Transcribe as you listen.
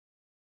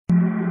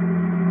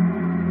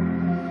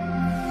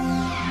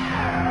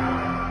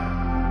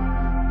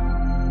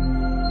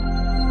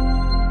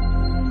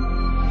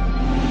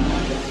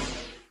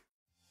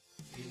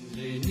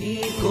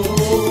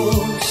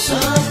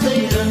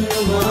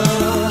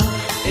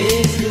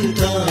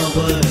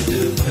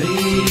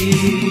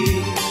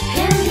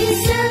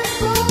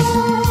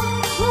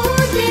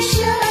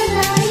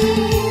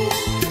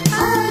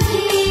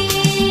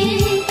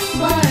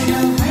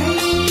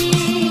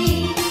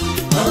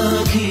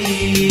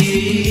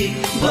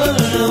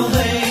बढ्नु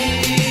है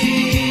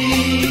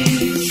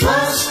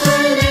स्वास्थ्य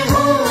नै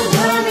हो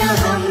धन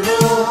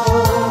हाम्रो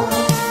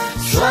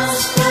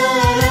स्वास्थ्य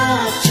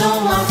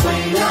रक्षामा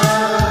पहिला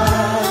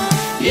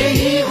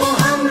यही हो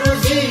हाम्रो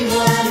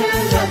जीवन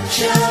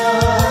रक्षा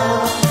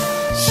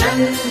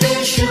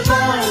सन्देश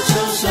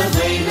बाँड्छौँ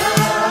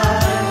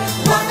सबैलाई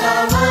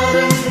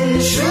वातावरण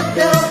शुद्ध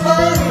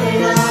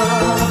पारेर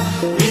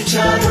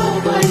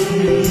वृक्षारोपण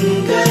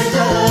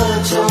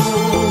गर्दछौँ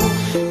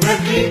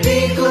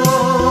प्रकृतिको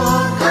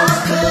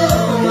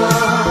काखमा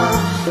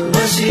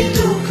बसी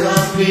दुःख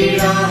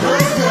पीडा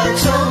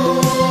हर्दछौँ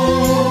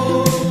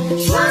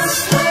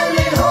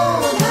स्वास्थ्यले हो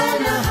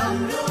धन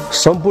हाम्रो।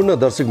 सम्पूर्ण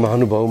दर्शक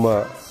महानुभावमा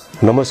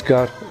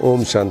नमस्कार,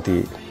 ओम शान्ति।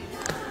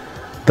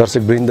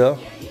 दर्शकवृन्द,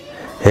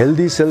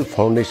 हेल्दी सेल्फ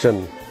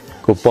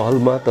फाउन्डेसनको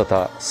पहलमा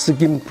तथा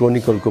सिक्किम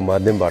क्रोनिकलको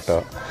माध्यमबाट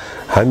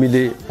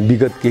हामीले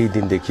विगत केही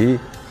दिनदेखि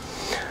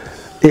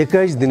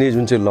 21 दिने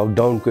जुन चाहिँ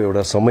लकडाउनको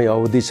एउटा समय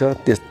अवधि छ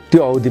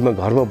त्यो अवधिमा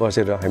घरमा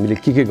बसेर हामीले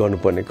के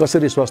गर्नुपर्ने,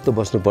 कसरी स्वस्थ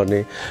बस्नुपर्ने,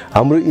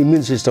 हाम्रो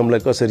इम्युन सिस्टमलाई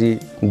कसरी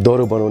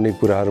दह्रो बनाउने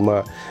कुराहरूमा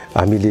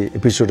हामीले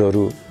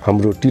एपिसोडहरू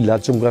हाम्रो टी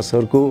लाचुङपा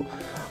सरको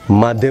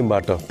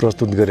माध्यमबाट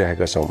प्रस्तुत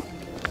गरिरहेका छौँ।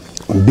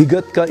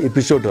 विगतका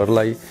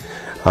एपिसोडहरूलाई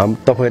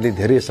तपाईहरुले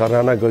धेरै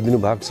सराहना गरिदिनु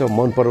भएको छ,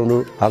 मन पराउनु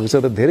भएको छ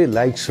र धेरै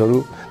लाइक्सहरू,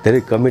 धेरै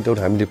कमेन्टहरू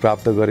हामीले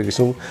प्राप्त गरेका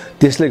छौँ।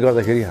 त्यसले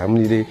गर्दाखेरि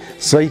हामीले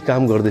सही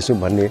काम गर्दैछौँ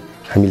भन्ने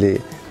हामीले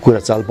कुरा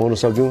चाल पाउन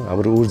सक्यौँ।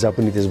 हाम्रो ऊर्जा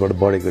पनि त्यसबाट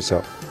बढेको छ।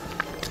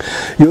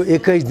 यो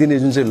 21 दिने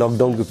जुन चाहिँ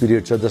लकडाउनको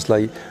पिरियड छ,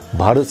 जसलाई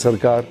भारत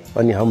सरकार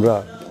अनि हाम्रा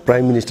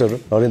प्राइम मिनिस्टर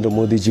नरेन्द्र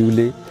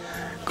मोदीज्यूले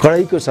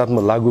कडाइको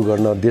साथमा लागू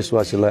गर्न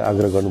देशवासीलाई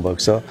आग्रह गर्नुभएको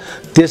छ।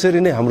 त्यसरी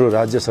नै हाम्रो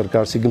राज्य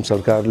सरकार, सिक्किम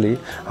सरकारले,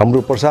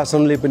 हाम्रो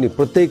प्रशासनले पनि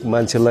प्रत्येक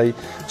मान्छेलाई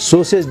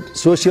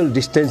सोसियल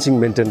डिस्टेन्सिङ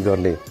मेन्टेन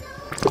गर्ने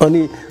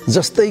अनि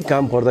जस्तै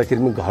काम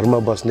पर्दाखेरि पनि घरमा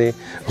बस्ने,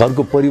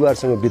 घरको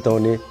परिवारसँग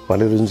बिताउने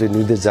भनेर जुन चाहिँ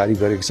निर्देश जारी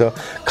गरेको छ।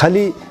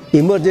 खालि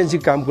इमर्जेन्सी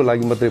कामको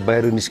लागि मात्रै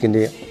बाहिर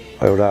निस्किने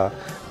एउटा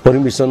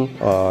परमिसन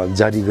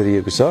जारी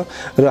गरिएको छ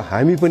र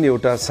हामी पनि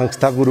एउटा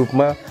संस्थाको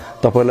रूपमा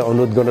तपाईलाई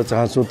अनुरोध गर्न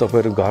चाहन्छौँ,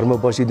 तपाईहरु घरमा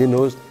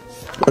बसिदिनुहोस्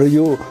र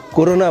यो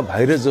कोरोना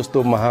भाइरस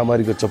जस्तो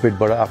महामारीको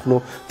चपेटबाट आफ्नो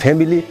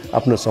फ्यामिली,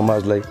 आफ्नो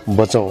समाजलाई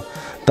बचाउँ।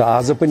 त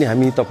आज पनि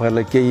हामी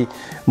तपाईहरुलाई केही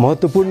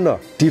महत्त्वपूर्ण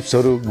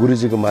टिप्सहरू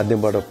गुरुजीको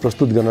माध्यमबाट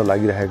प्रस्तुत गर्न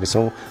लागिरहेका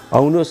छौँ।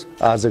 आउनुहोस्,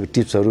 आजको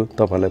टिप्सहरू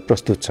तपाईहरुलाई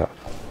प्रस्तुत छ।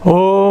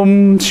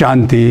 ओम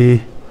शान्ति।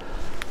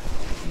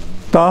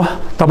 त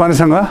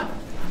तपाईहरुसँग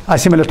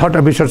आज मैले थर्ड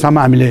एपिसोडसम्म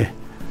हामीले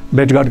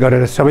भेटघाट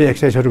गरेर सबै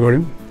एक्सर्साइजहरू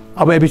गऱ्यौँ।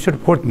 अब एपिसोड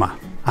 4 मा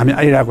हामी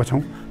आइरहेको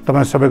छौँ।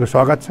 तपाईहरु सबैको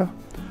स्वागत छ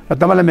र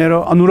तपाईलाई मेरो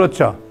अनुरोध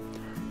छ,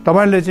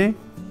 तपाईले चाहिँ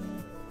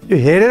यो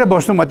हेरेर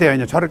बस्नु मात्रै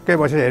होइन, छर्कै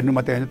बसेर हेर्नु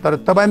मात्रै होइन, तर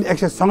तपाईले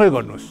एक्सर्साइज सँगै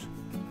गर्नुहोस्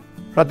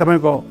र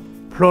तपाईको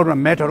फ्लोरमा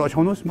म्याटहरू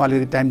ओछ्याउनुहोस्। म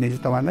अलिकति टाइम दिन्छु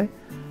तपाईलाई।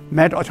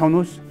 म्याट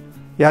ओछ्याउनुहोस्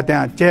या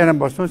त्यहाँ चेयरमा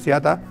बस्नुहोस् या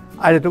त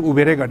अहिले त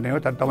उभिएरै गर्ने हो,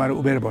 तर तपाईहरु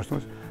उभिएर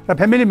बस्नुहोस् र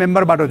फ्यामिली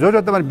मेम्बरबाट जो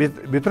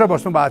तपाईँ भित्र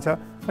बस्नु भएको छ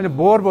अनि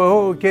बोर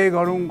भयो के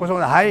गरौँ कसो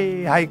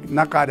हाई हाई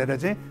नकारेर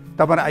चाहिँ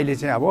तपाईहरु अहिले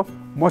चाहिँ अब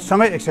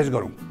मसँगै एक्सर्साइज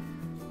गरौँ।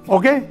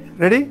 Okay,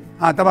 ready?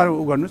 तपाईहरु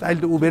उ गर्नुहोस्।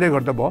 अहिले त उभिएरै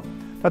गर्दा भयो।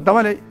 तर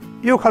तपाईले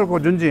यो खालको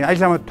जुन चाहिँ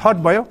अहिलेसम्म थर्ड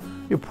भयो,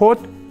 यो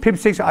 4th,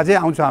 5th, 6th अझै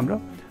आउँछ हाम्रो।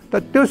 त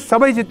त्यो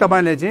सबै चाहिँ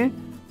तपाईले चाहिँ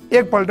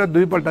एकपल्ट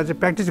दुईपल्ट चाहिँ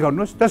प्र्याक्टिस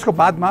गर्नुहोस्। त्यसको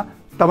बादमा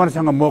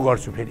तपाईहरुसँग म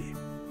गर्छु फेरि।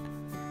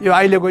 यो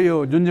अहिलेको यो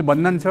जुन चाहिँ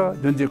बन्धन छ,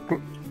 जुन चाहिँ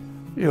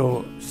यो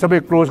सबै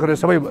क्लोज गरेर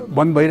सबै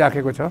बन्द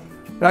भइराखेको छ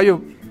र यो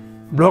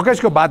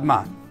ब्लकेजको बादमा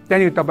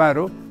त्यहाँदेखि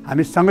तपाईहरु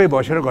हामी सँगै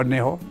बसेर गर्ने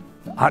हो।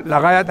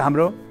 लगायत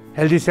हाम्रो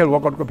हेल्दी सेल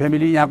वर्कआउटको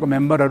फ्यामिली, यहाँको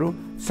मेम्बरहरू,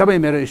 सबै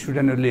मेरो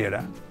स्टुडेन्टहरू लिएर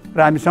र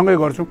हामी सँगै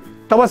गर्छौँ।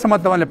 तबसम्म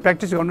तपाईँले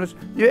प्र्याक्टिस गर्नुहोस्।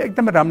 यो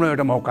एकदमै राम्रो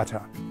एउटा मौका छ।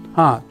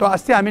 त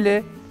अस्ति हामीले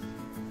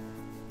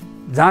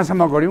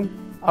जहाँसम्म गऱ्यौँ,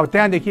 अब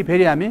त्यहाँदेखि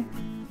फेरि हामी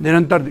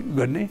निरन्तर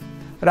गर्ने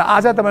र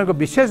आज तपाईँको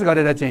विशेष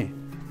गरेर चाहिँ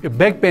यो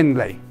ब्याक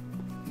पेनलाई,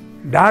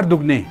 ढाड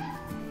दुख्ने,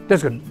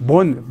 त्यसको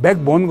ब्याक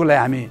बोनको लागि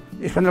हामी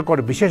स्पाइनल कर्ड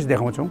विशेष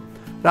देखाउँछौँ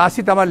र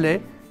अस्ति तपाईँले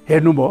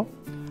हेर्नुभयो।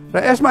 र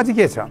यसमा चाहिँ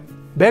के छ,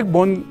 ब्याक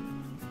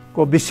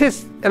बोनको विशेष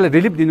यसलाई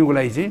रिलिफ दिनुको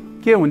लागि चाहिँ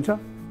के हुन्छ,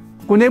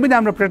 कुनै पनि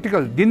हाम्रो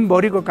प्र्याक्टिकल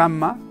दिनभरिको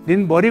काममा,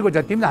 दिनभरिको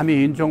जति पनि हामी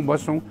हिँड्छौँ,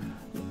 बस्छौँ,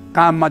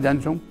 काममा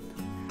जान्छौँ,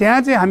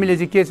 त्यहाँ चाहिँ हामीले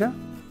चाहिँ के छ,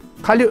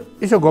 खालि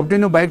यसो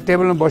घोप्टिनु, बाइक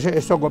टेबलमा बस्यो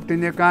यसो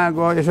घोप्टिने, कहाँ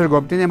गयो यसो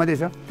घोप्टिने मात्रै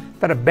छ।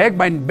 तर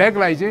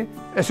ब्याकलाई चाहिँ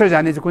यसो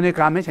जाने चाहिँ कुनै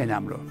कामै छैन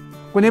हाम्रो,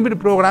 कुनै पनि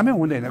प्रोग्रामै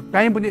हुँदैन,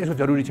 कहीँ पनि यसो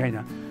जरुरी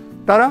छैन।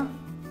 तर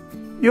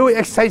यो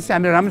एक्सर्साइज चाहिँ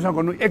हामीले राम्रोसँग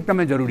गर्नु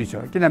एकदमै जरुरी छ।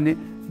 किनभने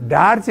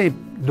ढाड चाहिँ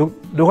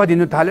दुःख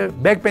दिनु थाल्यो,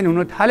 ब्याक पेन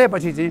हुनु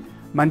थालेपछि चाहिँ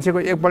मान्छेको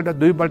एकपल्ट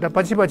दुईपल्ट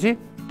पछि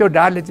त्यो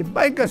ढाडले चाहिँ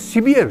बाइक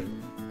सिभियर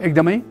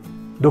एकदमै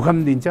दुःख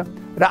पनि दिन्छ।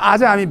 र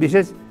आज हामी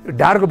विशेष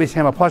ढाडको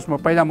विषयमा फर्स्ट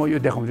पहिला म यो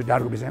देखाउँछु।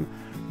 ढाडको विषयमा,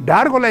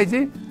 ढाडको लागि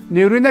चाहिँ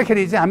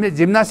निहुरिँदाखेरि चाहिँ हामीले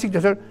जिम्नास्टिक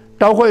जस्तो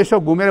टाउको यसो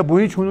घुमेर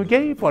भुइँ छुनु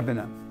केही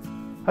पर्दैन,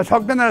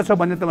 सक्दैन रहेछ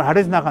भन्ने तपाईँ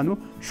हार्ड नखानु।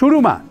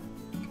 सुरुमा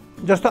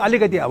जस्तो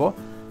अलिकति अब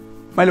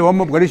मैले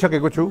वार्मअप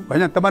गरिसकेको छु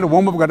होइन, तपाईँले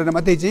वार्मअप गरेर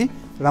मात्रै चाहिँ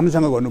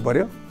राम्रोसँग गर्नु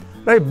पर्यो।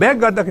 र ब्याक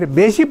गर्दाखेरि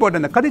बेसी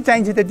पर्दैन, कति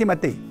चाहिन्छ त्यति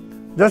मात्रै।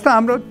 जस्तो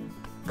हाम्रो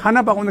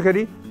खाना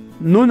पकाउँदाखेरि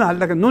नुन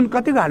हाल्दाखेरि नुन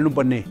कतिको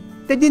हाल्नुपर्ने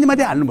त्यति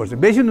मात्रै हाल्नुपर्छ,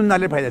 बेसी नुन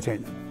हाल्ने फाइदा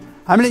छैन।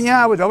 हामीले यहाँ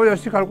अब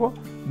जबरजस्ती खालको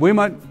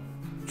भुइँमा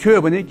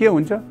छुयो भने के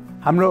हुन्छ,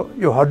 हाम्रो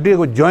यो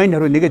हड्डीको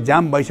जोइन्टहरू निकै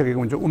जाम भइसकेको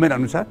हुन्छ उमेर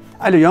अनुसार।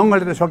 अहिले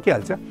यङहरूले त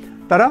सकिहाल्छ,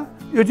 तर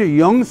यो चाहिँ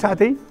यङ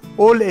साथै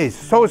ओल्ड एज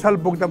 100 साल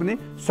पुग्दा पनि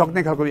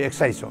सक्ने खालको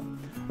एक्सर्साइज हो।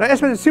 र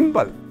यसमा चाहिँ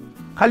सिम्पल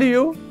खालि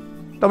यो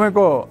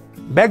तपाईँको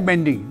ब्याक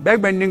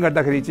बेन्डिङ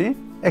गर्दाखेरि चाहिँ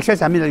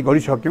एक्सर्साइज हामीले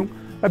गरिसक्यौँ।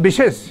 र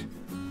विशेष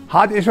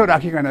हात यसो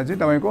राखिकन चाहिँ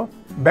तपाईँको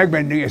ब्याक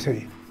बेन्डिङ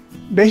यसरी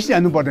बेसी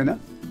जानु पर्दैन,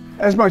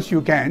 एज मच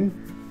यु क्यान।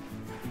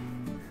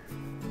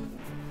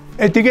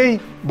 यतिकै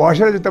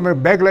बसेर चाहिँ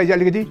तपाईँ ब्याकलाई चाहिँ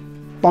अलिकति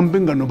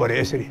पम्पिङ गर्नु पऱ्यो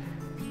यसरी।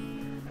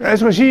 र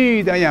यसको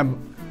सिधा यहाँ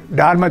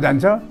ढाडमा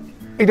जान्छ,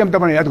 एकदम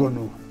तपाईँले याद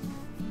गर्नु।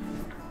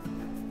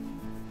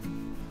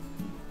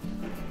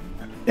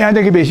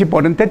 यहाँदेखि बेसी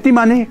पर्दैन,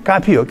 त्यतिमा नै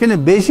काफी हो।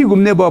 किन बेसी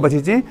घुम्ने भएपछि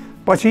चाहिँ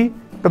पछि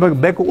तपाईँको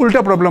ब्याकको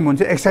उल्टा प्रब्लम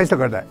हुन्छ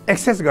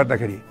एक्सर्साइज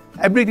गर्दाखेरि।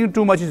 Everything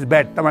too much is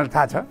bad, तपाईँलाई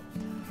थाहा छ।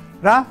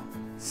 र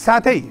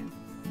साथै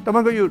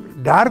तपाईँको यो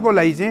ढाडको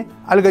लागि चाहिँ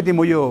अलिकति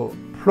म यो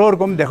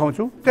फ्लोरको पनि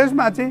देखाउँछु।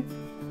 त्यसमा चाहिँ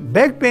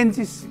ब्याक पेन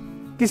चाहिँ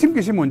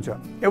किसिम हुन्छ।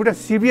 एउटा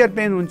सिभियर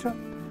पेन हुन्छ,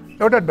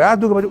 एउटा ढाड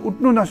दुखेपछि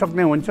उठ्नु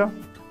नसक्ने हुन्छ,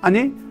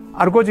 अनि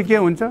अर्को चाहिँ के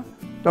हुन्छ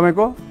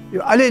तपाईँको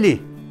यो अलिअलि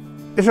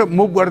यसो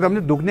मुभ गर्दा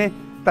पनि दुख्ने,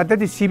 तर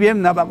त्यति सिभियर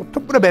नभएको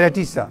थुप्रो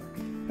भेराइटिज छ।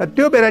 र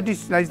त्यो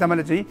भेराइटिजलाई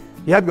तपाईँले चाहिँ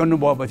याद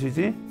गर्नुभएपछि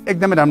चाहिँ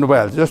एकदमै राम्रो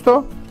भइहाल्छ। जस्तो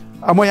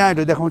अब म यहाँ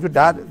देखाउँछु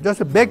ढाड,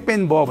 जस्तो ब्याक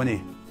पेन भयो भने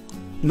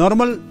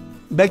नर्मल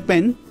ब्याक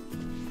पेन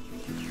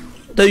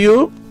त यो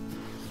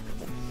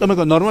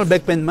तपाईँको नर्मल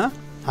ब्याक पेनमा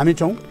हामी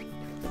छौँ।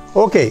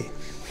 ओके,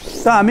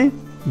 त हामी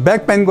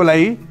ब्याक पेनको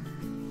लागि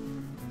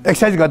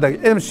एक्सर्साइज गर्दाखेरि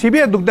एकदम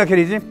सिभियर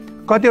दुख्दाखेरि चाहिँ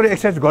कतिवटा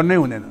एक्सर्साइज गर्नै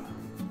हुँदैन,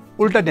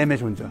 उल्टा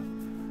ड्यामेज हुन्छ।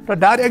 र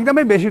ढाड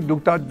एकदमै बेसी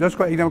दुख्दा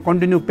जसको एकदम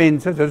कन्टिन्यू पेन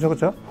छ जसको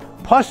छ,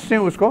 फर्स्ट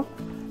चाहिँ उसको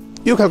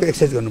यो खालको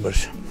एक्सर्साइज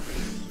गर्नुपर्छ।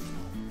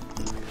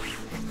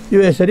 यो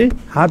यसरी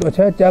हात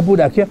ओछ्यायो, च्यापु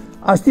राख्यो।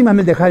 अस्ति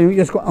हामीले देखायौँ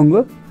यसको अङ्ग,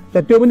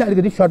 र त्यो पनि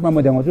अलिकति सर्टमा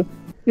म देखाउँछु।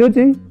 यो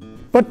चाहिँ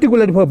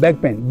पर्टिकुलरली फर ब्याक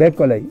पेन,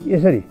 ब्याकको लागि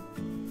यसरी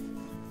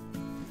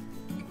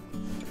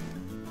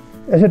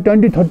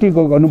 20-30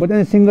 को गर्नु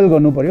पर्यो, सिङ्गल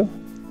गर्नु पर्यो।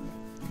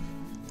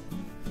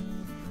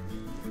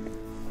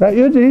 र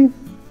यो चाहिँ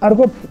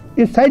अर्को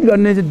यो साइड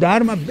गर्ने चाहिँ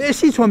ढाडमा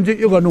बेसी छम चाहिँ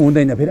यो गर्नु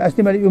हुँदैन। फेरि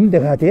अस्ति मैले यो पनि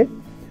देखाएको थिएँ,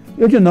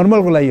 यो चाहिँ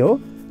नर्मलको लागि हो।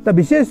 त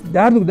विशेष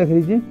ढाड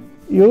दुख्दाखेरि चाहिँ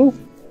यो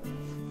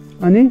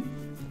अनि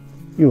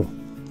यो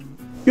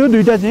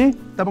दुईवटा चाहिँ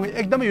तपाईँको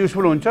एकदमै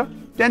युजफुल हुन्छ।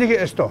 त्यहाँदेखि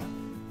यस्तो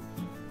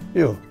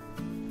यो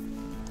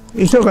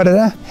यसो गरेर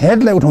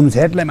हेडलाई उठाउनु छ,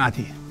 हेडलाई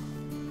माथि।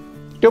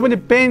 त्यो पनि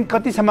पेन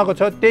कतिसम्मको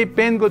छ त्यही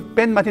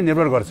पेनमाथि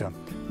निर्भर गर्छ।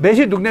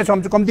 बेसी दुख्ने छ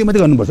भने कम्ती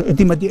मात्रै गर्नुपर्छ,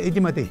 यति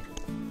मात्रै।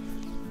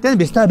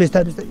 त्यहाँदेखि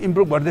बिस्तारै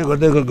इम्प्रुभ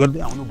गर्दै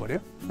आउनु पऱ्यो।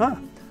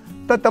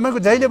 त तपाईँको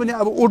जहिले पनि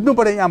अब उठ्नु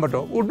पऱ्यो, यहाँबाट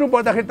उठ्नु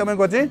पर्दाखेरि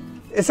तपाईँको चाहिँ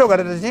यसो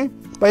गरेर चाहिँ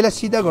पहिला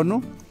सिधा गर्नु,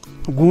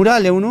 घुँडा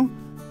ल्याउनु,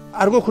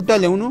 अर्को खुट्टा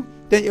ल्याउनु,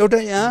 त्यहाँ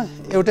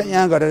एउटा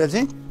यहाँ गरेर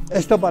चाहिँ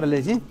यस्तो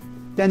पाराले चाहिँ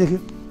त्यहाँदेखि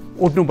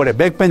उठ्नु पऱ्यो।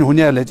 ब्याक पेन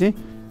हुनेहरूले चाहिँ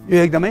यो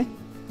एकदमै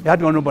याद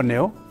गर्नुपर्ने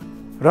हो।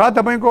 र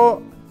तपाईँको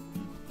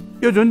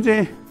यो जुन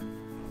चाहिँ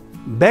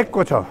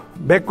ब्याकको छ,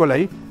 ब्याकको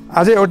लागि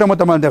अझै एउटा म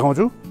तपाईँलाई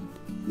देखाउँछु।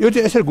 यो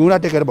चाहिँ यसरी घुँडा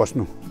टेकेर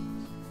बस्नु,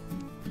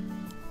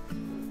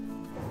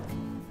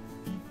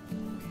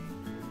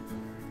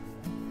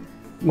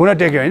 घुँडा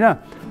टेक्यो होइन।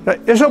 र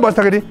यसो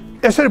बस्दाखेरि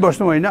यसरी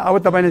बस्नु होइन,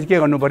 अब तपाईँले के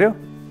गर्नु पऱ्यो,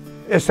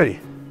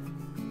 यसरी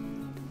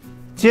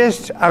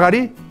चेस्ट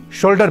अगाडि,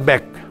 सोल्डर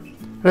ब्याक।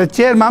 र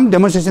चेयरमा पनि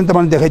डेमोन्स्ट्रेसन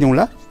तपाईँले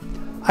देखाइदिउँला।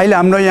 अहिले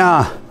हाम्रो यहाँ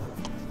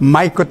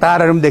माइकको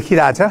तारहरू पनि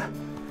देखिरहेछ,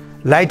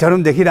 लाइटहरू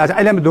पनि देखिरहेछ।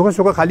 अहिले हामी दुःख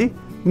सुख खालि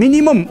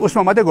मिनिमम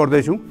उसमा मात्रै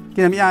गर्दैछौँ,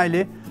 किनभने यहाँ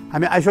अहिले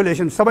हामी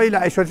आइसोलेसन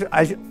सबैलाई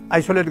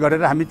आइसोलेट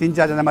गरेर हामी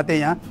 3-4 जना मात्रै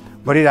यहाँ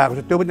गरिरहेको छ।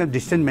 त्यो पनि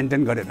डिस्टेन्स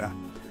मेन्टेन गरेर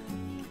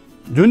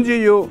जुन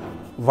चाहिँ यो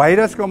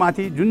भाइरसको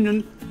माथि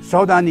जुन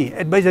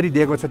सावधानी एडभाइजरी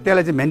दिएको छ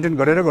त्यसलाई चाहिँ मेन्टेन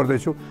गरेर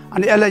गर्दैछु।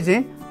 अनि यसलाई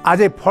चाहिँ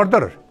अझै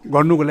फर्दर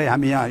गर्नुको लागि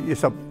हामी यहाँ यो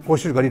सब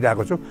कोसिस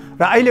गरिरहेको छौँ।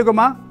 र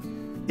अहिलेकोमा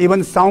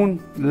इभन साउन्ड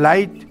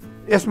लाइट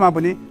यसमा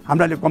पनि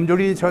हाम्रो अहिले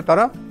कमजोरी छ, तर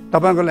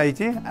तपाईँको लागि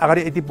चाहिँ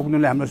अगाडि यति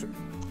पुग्नुलाई हाम्रो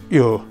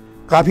यो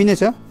काफी नै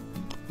छ।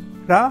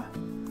 र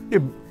यो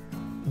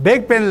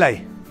ब्याक पेनलाई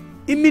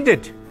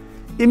इमिडिएट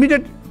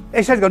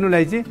एक्सर्साइज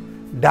गर्नुलाई चाहिँ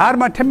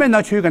ढाडमा ठ्याम्मै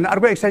नछुइकन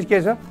अर्को एक्सर्साइज के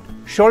छ,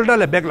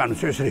 सोल्डरलाई ब्याक लानु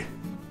छ। यसरी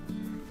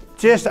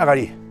चेस्ट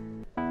अगाडि,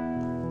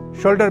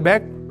 सोल्डर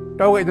ब्याक,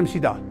 टाउको एकदम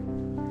सिधा।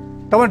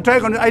 तपाईँले ट्राई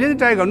गर्नु, अहिले नै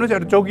ट्राई गर्नुहोस्।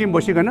 एउटा चौकीमा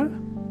बसिकन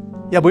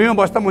या भुइँमा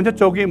बस्दा पनि हुन्छ,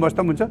 चौकीमा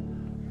बस्दा पनि हुन्छ।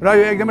 र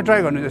यो एकदमै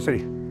ट्राई गर्नुहोस्।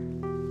 यसरी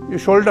यो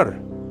सोल्डर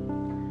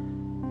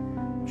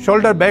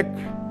ब्याक,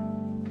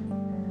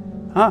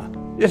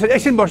 यसरी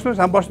एकछिन बस्नुहोस्।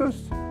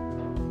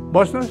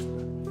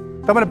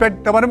 तपाईँले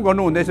पनि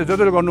गर्नु हुँदैछ,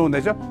 जसले गर्नु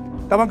हुँदैछ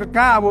तपाईँको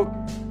कहाँ अब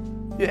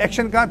यो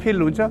एक्सन कहाँ फिल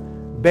हुन्छ,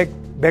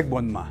 ब्याक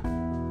बोनमा,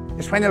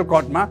 स्पाइनल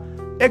कर्डमा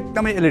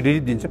एकदमै यसले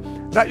रिलिफ दिन्छ।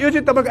 र यो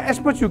चाहिँ तपाईँको एज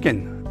मच यु क्यान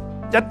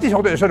जति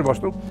सक्दो यसरी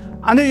बस्नु।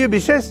 अनि यो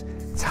विशेष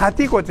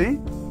छातीको चाहिँ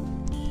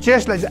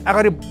चेस्टलाई चाहिँ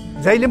अगाडि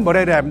जहिले पनि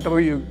बढाइरह्यो भने तपाईँको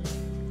यो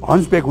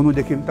हन्सब्याक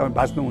हुनुदेखि तपाईँ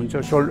बाँच्नुहुन्छ।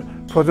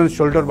 फ्रोजन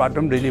सोल्डरबाट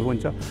पनि रिलिफ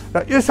हुन्छ। र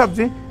यो सब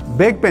चाहिँ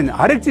ब्याक पेन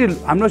हरेक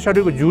चिज हाम्रो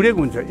शरीरको जुडेको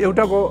हुन्छ,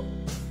 एउटाको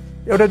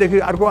एउटादेखि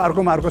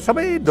अर्कोमा अर्को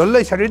सबै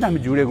डल्लै शरीर हामी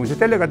जोडेको हुन्छ।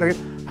 त्यसले गर्दाखेरि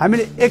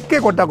हामीले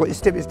एकैवटाको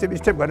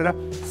स्टेप गरेर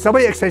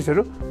सबै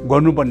एक्सर्साइजहरू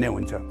गर्नुपर्ने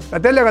हुन्छ। र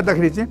त्यसले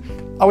गर्दाखेरि चाहिँ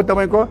अब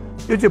तपाईँको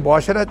यो चाहिँ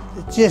बसेर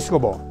चेस्टको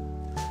भयो।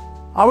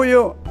 अब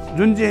यो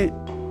जुन चाहिँ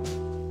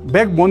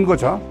ब्याक बोनको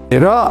छ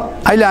र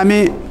अहिले हामी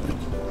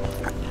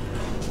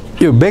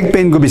यो ब्याक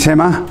पेनको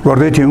विषयमा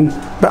गर्दै थियौँ।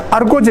 र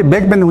अर्को चाहिँ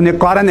ब्याक पेन हुने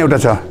कारण एउटा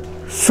छ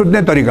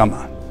सुत्ने तरिकामा।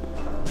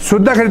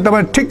 सुत्दाखेरि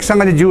तपाईँ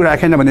ठिकसँगले जिउ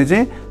राखेन भने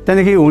चाहिँ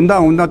त्यहाँदेखि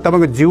हुँदा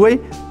तपाईँको जिउै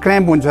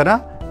क्र्याम्प हुन्छ र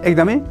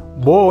एकदमै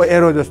बो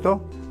एरो जस्तो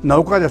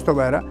नौका जस्तो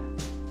गएर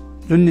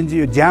जुन दिन चाहिँ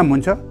यो जाम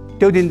हुन्छ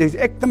त्यो दिनदेखि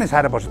चाहिँ एकदमै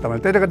साह्रो पर्छ तपाईँलाई।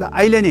 त्यसले गर्दा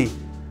अहिले नै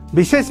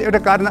विशेष एउटा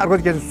कारण अर्को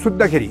के छ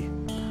सुत्दाखेरि।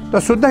 त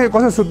सुत्दाखेरि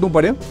कसो सुत्नु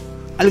पर्यो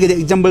अलिकति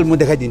इक्जाम्पल म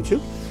देखाइदिन्छु।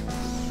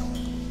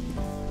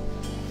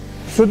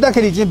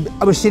 सुत्दाखेरि चाहिँ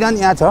अब सिरान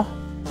यहाँ छ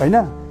होइन,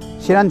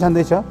 सिरान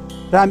छँदैछ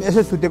र हामी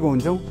यसो सुतेको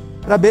हुन्छौँ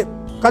र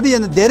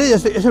कतिजना धेरै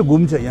जस्तो यसो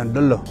घुम्छ यहाँ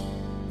डल्लो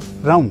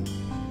राउन्ड।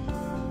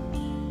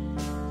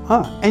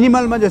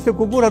 एनिमलमा जस्तो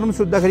कुकुरहरू पनि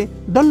सुत्दाखेरि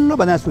डल्लो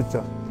बनाएर सुत्छ,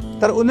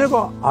 तर उनीहरूको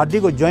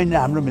हड्डीको जोइन्ट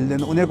हाम्रो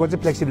मिल्दैन, उनीहरूको चाहिँ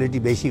फ्लेक्सिबिलिटी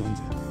बेसी हुन्छ।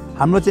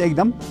 हाम्रो चाहिँ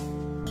एकदम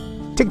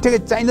ठिकठिकै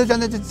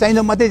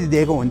चाहिँदो मात्रै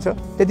दिएको हुन्छ,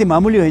 त्यति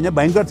मामुली होइन,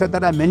 भयङ्कर छ,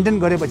 तर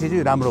मेन्टेन गरेपछि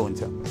चाहिँ राम्रो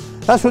हुन्छ।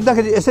 र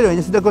सुत्दाखेरि यसरी होइन,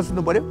 सुतेको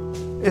सुत्नु पऱ्यो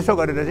यसो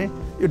गरेर चाहिँ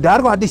यो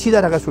ढाडको हड्डी सिधा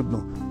राखेर सुत्नु।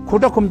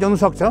 खुट्टा खुम्चाउनु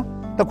सक्छ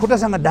त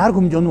खुट्टासँग ढाड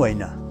खुम्चाउनु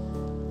होइन।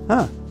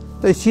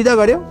 त सिधा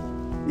गऱ्यो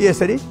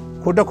यसरी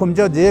खुट्टा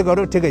खुम्च्याउ जे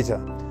गऱ्यो ठिकै छ।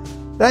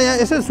 र यहाँ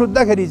यसो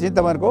सुत्दाखेरि चाहिँ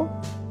तपाईँहरूको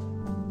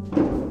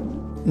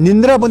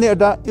निन्द्रा पनि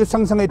एउटा यो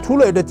सँगसँगै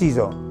ठुलो एउटा चिज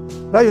हो।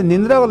 र यो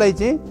निन्द्राको लागि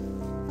चाहिँ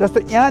जस्तो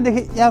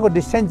यहाँदेखि यहाँको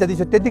डिस्टेन्स जति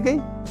छ त्यतिकै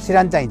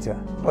सिरान चाहिन्छ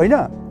होइन।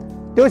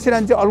 त्यो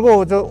सिरान चाहिँ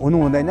अल्गो हुनु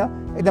हुँदैन,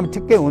 एकदम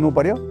ठिक्कै हुनु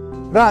पर्यो।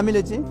 र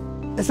हामीले चाहिँ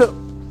यसो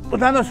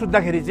उतानो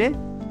सुत्दाखेरि चाहिँ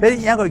फेरि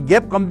यहाँको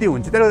ग्याप कम्ती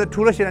हुन्छ, त्यसले गर्दा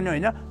ठुलो सिरान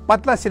होइन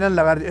पतला सिरान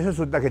लगाएर यसो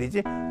सुत्दाखेरि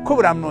चाहिँ खुब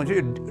राम्रो हुन्छ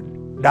यो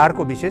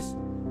ढाडको विशेष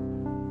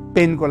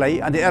पेनको लागि।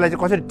 अन्त यसलाई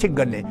चाहिँ कसरी ठिक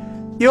गर्ने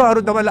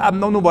योहरू तपाईँले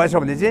अप्नाउनु भएछ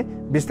भने चाहिँ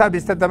बिस्तारै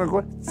तपाईँको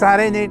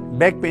चाँडै नै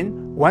back pain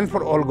once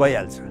for all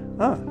गइहाल्छ।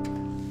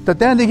 त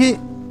त्यहाँदेखि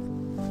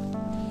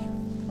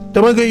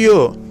तपाईँको यो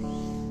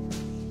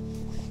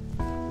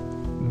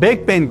ब्याक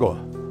पेनको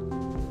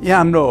यहाँ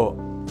हाम्रो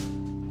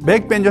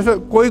ब्याक पेन जस्तो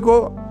कोहीको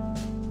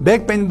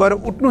ब्याक पेनबाट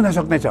उठ्नु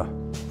नसक्ने छ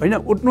होइन,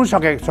 उठ्नु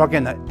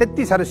सकेन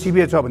त्यति साह्रो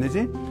सिभियर छ भने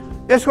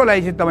चाहिँ यसको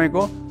लागि चाहिँ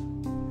तपाईँको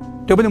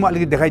त्यो पनि म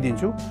अलिकति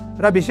देखाइदिन्छु।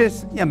 र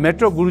विशेष यहाँ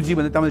मेट्रो गुरुजी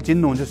भनेर तपाईँले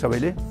चिन्नुहुन्छ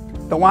सबैले,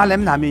 त उहाँलाई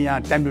पनि हामी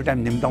यहाँ टाइम टु टाइम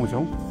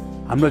निम्ताउँछौँ।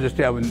 हाम्रो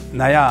जस्तै अब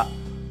नयाँ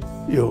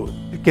यो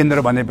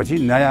केन्द्र बनेपछि,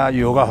 नयाँ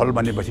योगा हल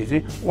बनेपछि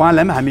चाहिँ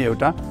उहाँलाई पनि हामी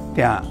एउटा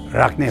त्यहाँ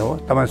राख्ने हो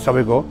तपाईँ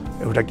सबैको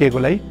एउटा के को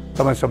लागि,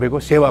 तपाईँ सबैको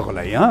सेवाको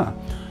लागि।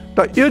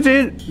 त यो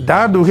चाहिँ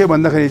ढाड दुख्यो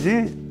भन्दाखेरि चाहिँ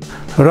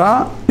र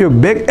यो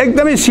ब्याक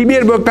एकदमै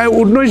सिभियर भयो, कहीँ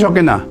उठ्नै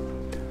सकेन,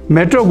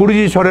 मेट्रो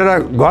गुरुजी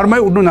छोडेर घरमै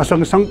उठ्नु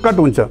नसक्ने सङ्कट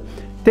हुन्छ,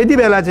 त्यति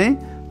बेला चाहिँ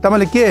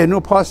तपाईँले के हेर्नु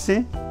फर्स्ट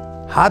चाहिँ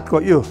हातको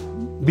यो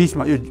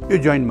बिचमा यो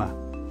जोइन्टमा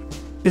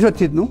यसो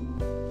थिच्नु।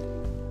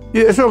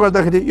 यो यसो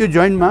गर्दाखेरि यो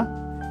जोइन्टमा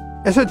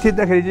यसो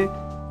थिच्दाखेरि चाहिँ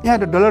यहाँ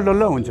त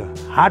डल्लो हुन्छ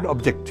हार्ड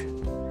अब्जेक्ट,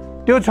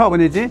 त्यो छ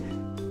भने चाहिँ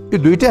यो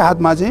दुइटै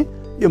हातमा चाहिँ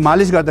यो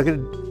मालिस गर्दाखेरि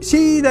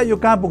सिधा यो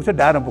कहाँ पुग्छ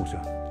ढाडमा पुग्छ।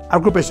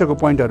 अर्को प्रेसरको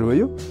पोइन्टहरू हो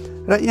यो।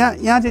 र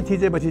यहाँ चाहिँ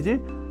थिचेपछि चाहिँ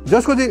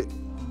जसको चाहिँ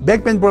ब्याक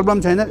पेन प्रब्लम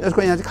छैन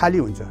यसको यहाँ चाहिँ खाली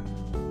हुन्छ,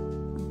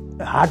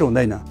 हार्ड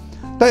हुँदैन।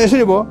 त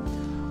यसरी भयो।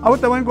 अब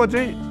तपाईँको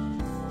चाहिँ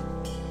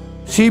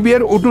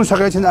सिभियर उठ्नु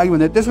सकेको छैन अघि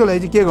भन्दा, त्यसको लागि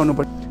चाहिँ के गर्नु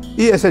पर्छ,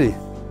 यसरी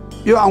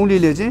यो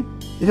औँलीले चाहिँ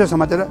यसो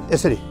समातेर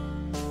यसरी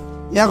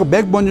यहाँको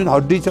ब्याकबोन जुन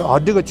हड्डी छ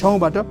हड्डीको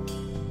छेउबाट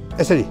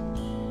यसरी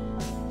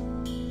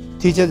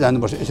थिचेर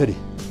जानुपर्छ यसरी,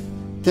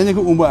 त्यहाँदेखि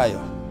उँभो आयो।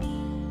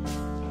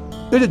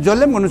 यो चाहिँ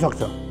जसले पनि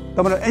गर्नुसक्छ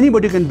तपाईँलाई,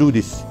 एनीबडी क्यान डु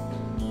दिस।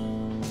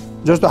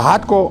 जस्तो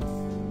हार्टको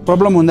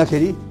प्रब्लम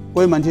हुँदाखेरि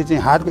कोही मान्छे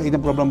चाहिँ हार्टको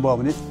एकदम प्रब्लम भयो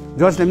भने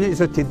जसले पनि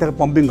यसो थिच्दा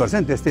पम्पिङ गर्छ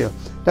नि त्यस्तै हो।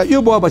 त यो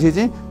भएपछि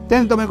चाहिँ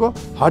त्यहाँदेखि तपाईँको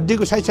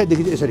हड्डीको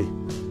साइडदेखि चाहिँ यसरी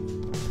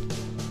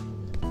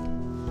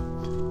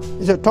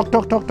यसो ठक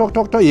ठक ठक ठक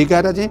ठक ठक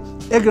हिर्काएर चाहिँ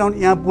एक राउन्ड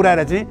यहाँ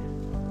पुऱ्याएर चाहिँ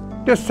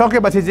त्यो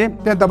सकेपछि चाहिँ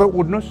त्यहाँ तपाईँ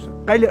उठ्नुहोस्।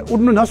 कहिले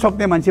उठ्नु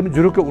नसक्ने मान्छे पनि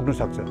जुरुक्कै उठ्नु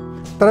सक्छ,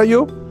 तर यो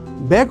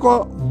ब्याकको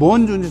बोन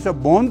जुन चाहिँ छ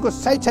बोनको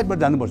साइडबाट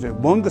जानुपर्छ,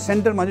 बोनको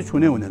सेन्टरमा चाहिँ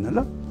छुने हुँदैन। ल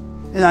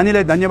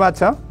नानीलाई धन्यवाद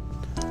छ।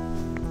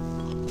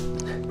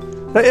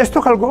 र यस्तो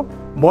खालको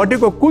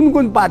बडीको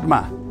कुन पार्टमा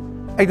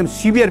एकदम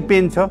सिभियर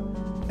पेन छ,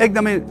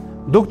 एकदमै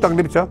दुख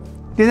तकलिफ छ,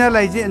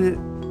 तिनीहरूलाई चाहिँ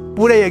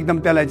पुरै एकदम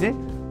त्यसलाई चाहिँ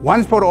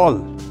once for all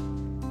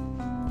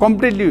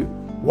completely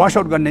wash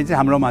out गर्ने चाहिँ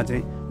हाम्रोमा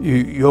चाहिँ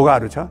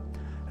योगाहरू छ।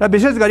 र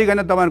विशेष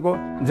गरिकन तपाईँहरूको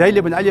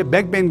जहिले पनि अहिले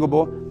ब्याक पेनको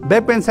भयो,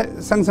 ब्याक पेन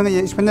सँगसँगै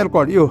यो स्पाइनल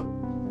कर्ड यो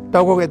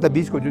टाउको यता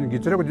बिचको जुन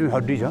घिच्रेको जुन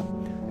हड्डी छ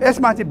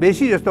यसमा चाहिँ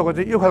बेसी जस्तोको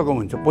चाहिँ यो खालको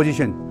हुन्छ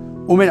पोजिसन।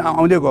 उमेर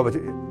आउँदै गएपछि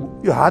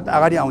यो हात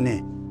अगाडि आउने,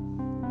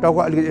 टाउको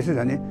अलिकति यसो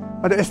जाने,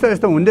 अन्त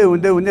यस्तो हुँदै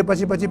हुँदै हुँदै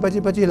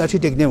पछि लाठी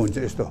टेक्ने हुन्छ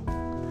यस्तो।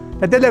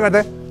 र त्यसले गर्दा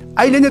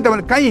अहिले नै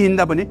तपाईँले कहीँ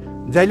हिँड्दा पनि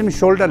जहिले पनि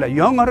सोल्डरलाई,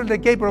 यङहरूलाई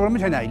केही प्रब्लमै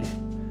छैन अहिले,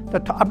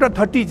 त आफ्टर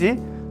 30 चाहिँ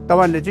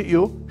तपाईँले चाहिँ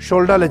यो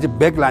सोल्डरलाई चाहिँ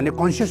ब्याक लाने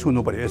कन्सियस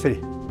हुनु पऱ्यो। यसरी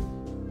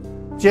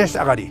चेस्ट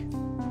अगाडि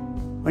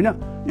होइन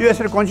यो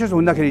यसरी कन्सियस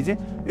हुँदाखेरि चाहिँ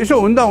यसो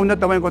हुँदा हुँदा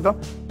तपाईँको त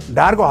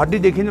ढाडको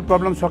हड्डीदेखि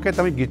प्रब्लम सक्यो,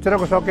 तपाईँ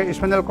भित्रको सक्यो,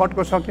 स्पाइनल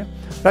कटको सक्यो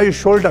र यो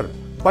सोल्डर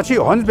पछि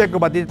हन्च ब्याकको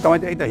बादी तपाईँ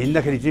त एकदम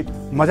हिँड्दाखेरि चाहिँ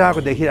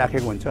मजाको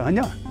देखिराखेको हुन्छ होइन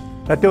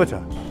र त्यो छ।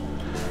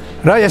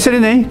 र यसरी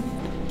नै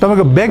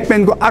तपाईँको ब्याक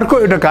पेनको अर्को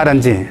एउटा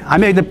कारण चाहिँ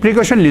हामी एकदम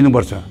प्रिकसन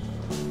लिनुपर्छ।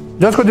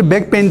 जसको चाहिँ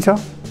ब्याक पेन छ,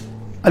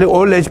 अलिक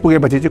ओल्ड एज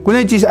पुगेपछि चाहिँ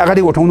कुनै चिज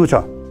अगाडि उठाउनु छ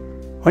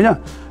होइन,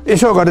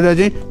 यसो गरेर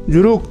चाहिँ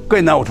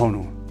जुरुक्कै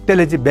नउठाउनु,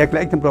 त्यसले चाहिँ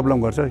ब्याकलाई एकदम प्रब्लम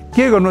गर्छ।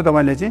 के गर्नु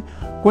तपाईँले चाहिँ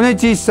कुनै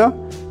चिज छ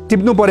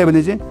टिप्नु पऱ्यो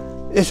भने चाहिँ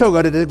यसो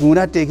गरेर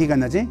घुँडा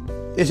टेकिकन चाहिँ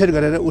यसरी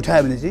गरेर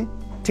उठायो भने चाहिँ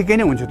ठिकै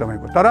नै हुन्छ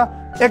तपाईँको। तर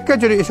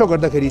एकैचोटि यसो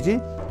गर्दाखेरि चाहिँ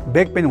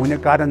ब्याक पेन हुने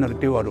कारणहरू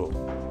त्योहरू हो।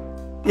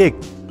 1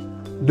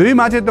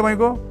 2मा चाहिँ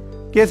तपाईँको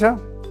के छ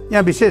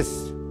यहाँ विशेष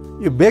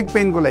यो ब्याक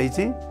पेनको लागि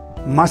चाहिँ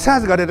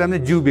मसाज गरेर पनि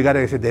जिउ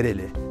बिगारेको छ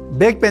धेरैले।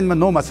 ब्याक पेनमा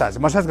नो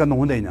मसाज गर्नु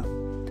हुँदैन।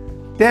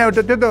 त्यहाँ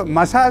एउटा त्यो त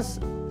मसाज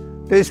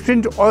त्यो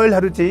स्प्रिन्ट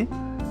ओइलहरू चाहिँ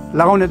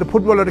लगाउने त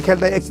फुटबलहरू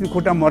खेल्दा एकछिन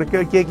खुट्टा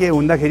मर्क्यो के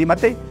हुँदाखेरि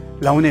मात्रै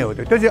लाउने हो।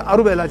 त्यो चाहिँ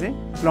अरू बेला चाहिँ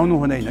लाउनु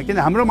हुँदैन, किन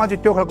हाम्रोमा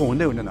चाहिँ त्यो खालको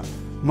हुँदै हुँदैन।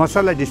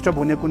 मसललाई डिस्टर्ब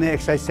हुने कुनै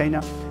एक्सर्साइज छैन,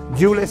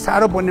 जिउलाई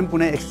साह्रो पर्ने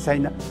कुनै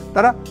एक्सर्साइज छैन।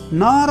 तर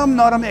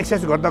नरम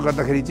एक्सर्साइज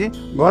गर्दाखेरि चाहिँ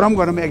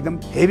गरम एकदम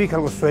हेभी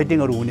खालको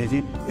स्वेटिङहरू हुने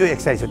चाहिँ यो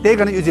एक्सर्साइज हो। त्यही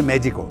कारण यो चाहिँ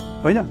म्याजिक हो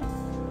होइन।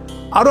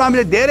 अरू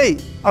हामीले धेरै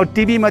अब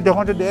टिभीमा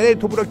देखाउँछ, धेरै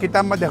थुप्रो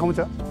किताबमा देखाउँछ।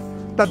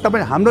 तर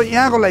तपाईँ हाम्रो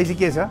यहाँको लागि चाहिँ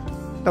के छ,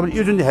 तपाईँ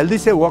यो जुन चाहिँ हेल्दी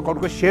से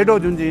वर्कआउटको सेडो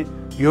जुन चाहिँ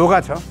योगा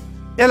छ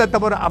यसलाई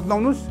तपाईँहरू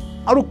अप्नाउनुहोस्,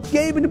 अरू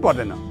केही पनि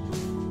पर्दैन।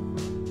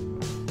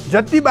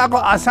 जति भएको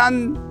आसान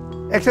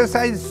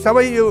एक्सर्साइज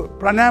सबै यो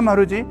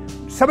प्राणायामहरू चाहिँ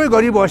सबै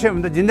गरिबस्यो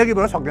भने त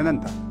जिन्दगीबाट सक्दैन नि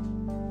त।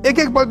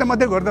 एक-एकपल्ट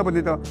मात्रै गर्दा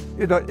पनि त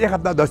यो त 1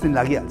 हप्ता 10 दिन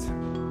लागिहाल्छ।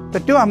 त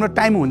त्यो हाम्रो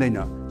टाइम हुँदैन।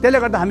 त्यसले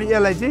गर्दा हामी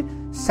यसलाई चाहिँ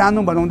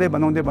सानो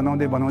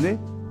बनाउँदै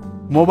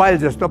मोबाइल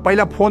जस्तो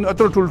पहिला फोन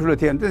यत्रो ठुल्ठुलो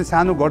थियो भने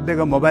सानो गर्दै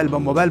गयो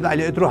मोबाइलमा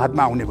अहिले यत्रो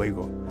हातमा आउने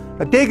भइगयो।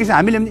 र त्यही किसिम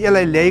हामीले पनि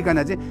यसलाई ल्याइकन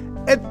चाहिँ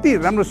यति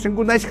राम्रो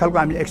सिङ्क्रोनाइज खालको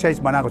हामीले एक्सर्साइज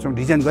बनाएको छौँ,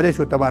 डिजाइन गरेको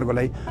छु तपाईँहरूको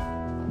लागि।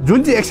 जुन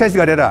चाहिँ एक्सर्साइज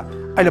गरेर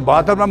अहिले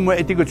 72मा म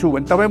यतिको छु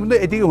भने तपाईँ पनि त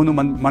यतिकै हुनु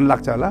मन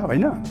लाग्छ होला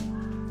होइन।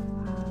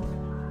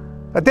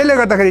 र त्यसले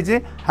गर्दाखेरि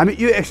चाहिँ हामी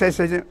यो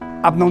एक्सर्साइज चाहिँ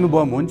अप्नाउनु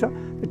भयो हुन्छ।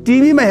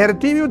 टिभीमा हेरेर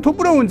टिभीमा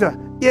थुप्रो हुन्छ,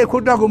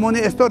 खुट्टा घुमाउने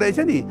यस्तो रहेछ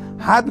नि,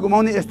 हात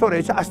घुमाउने यस्तो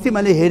रहेछ, अस्ति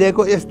मैले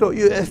हेरेको यस्तो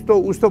यो यस्तो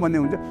उस्तो भन्ने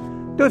हुन्छ।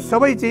 त्यो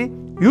सबै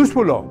चाहिँ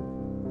युजफुल हो।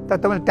 तर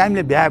तपाईँले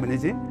टाइमले भ्यायो भने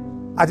चाहिँ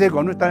अझै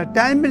गर्नु। तर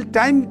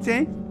टाइम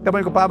चाहिँ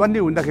तपाईँको पाबन्दी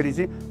हुँदाखेरि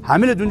चाहिँ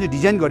हामीले जुन चाहिँ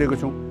डिजाइन गरेको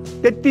छौँ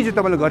त्यति चाहिँ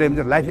तपाईँले गऱ्यो भने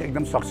चाहिँ लाइफ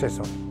एकदम सक्सेस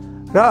हो।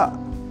 र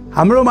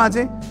हाम्रोमा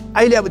चाहिँ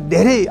अहिले अब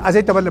धेरै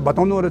अझै तपाईँले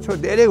बताउनुहरू छ,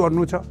 धेरै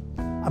गर्नु छ।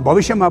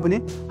 भविष्यमा पनि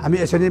हामी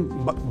यसरी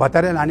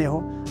बताएर लाने हो।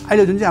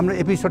 अहिले जुन चाहिँ हाम्रो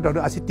एपिसोडहरू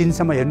अझै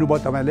 3सम्म हेर्नुभयो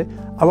तपाईँले।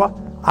 अब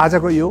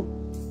आजको यो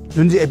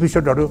जुन चाहिँ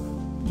एपिसोडहरू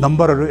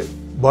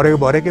नम्बरहरू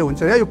भरेकै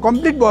हुन्छ। यो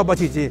कम्प्लिट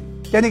भएपछि चाहिँ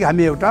त्यहाँदेखि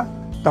हामी एउटा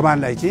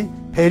तपाईँहरूलाई चाहिँ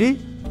फेरि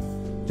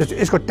जस्तो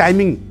यसको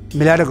टाइमिङ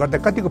मिलाएर गर्दा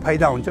कतिको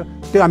फाइदा हुन्छ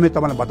त्यो हामी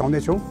तपाईँलाई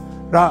बताउँदैछौँ।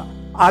 र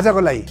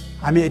आजको लागि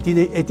हामी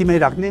यतिमै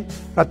राख्ने।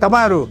 र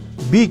तपाईँहरू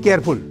बी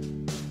केयरफुल।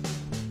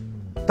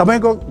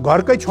 तपाईँको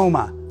घरकै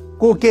छेउमा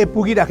को के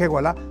पुगिराखेको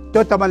होला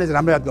त्यो तपाईँले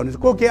राम्रो याद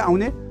गर्नुहोस्। को के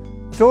आउने,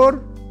 चोर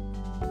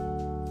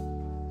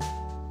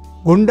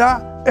गुन्डा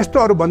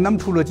यस्तोहरू भन्दा पनि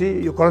ठुलो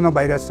चाहिँ यो कोरोना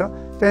भाइरस छ।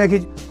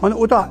 त्यहाँदेखि अनि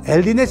ऊ त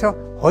हेल्दी नै छ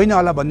होइन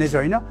होला भन्ने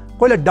चाहिँ होइन।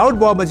 कोहीले डाउट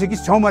भएपछि कि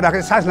छेउमा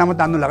राखेर सास लामो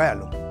तान्नु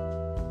लगाइहाल्नु,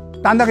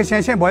 तान्दाखेरि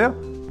स्याँ भयो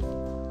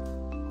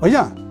होइन,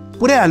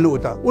 पुऱ्याइहाल्नु। ऊ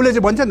त उसले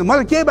चाहिँ भन्छ नि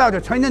मलाई केही भएको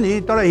छैन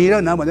नि तर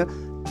हिँड न भनेर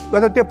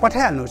गर्दा त्यो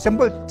पठाइहाल्नु।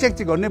 सिम्पल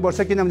चेक गर्नै पर्छ,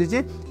 किनभने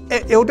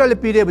चाहिँ एउटाले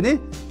पिर्यो भने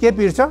के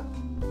पिर्छ,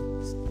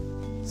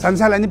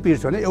 संसारलाई नै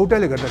पिर्छ भने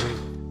एउटाले गर्दाखेरि।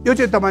 यो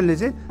चाहिँ तपाईँले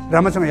चाहिँ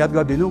राम्रोसँग याद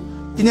गरिदिनु।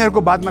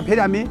 यिनीहरूको बादमा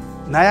फेरि हामी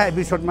नयाँ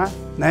एपिसोडमा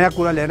नयाँ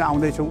कुरा लिएर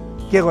आउँदैछौँ,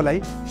 के को लागि,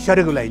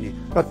 शरीरको लागि नै।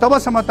 र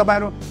तबसम्म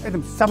तपाईँहरू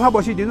एकदम सफा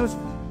बसिदिनुहोस्,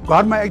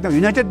 घरमा एकदम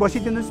युनाइटेड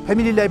बसिदिनुहोस्,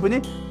 फ्यामिलीलाई पनि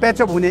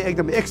प्याचअप हुने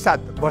एकदम एकसाथ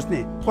बस्ने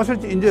कसरी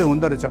चाहिँ इन्जोय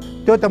हुँदो रहेछ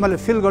त्यो तपाईँले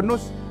फिल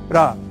गर्नुहोस्। र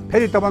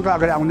फेरि तपाईँको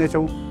अगाडि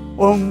आउँदैछौँ।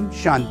 ओम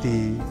शान्ति।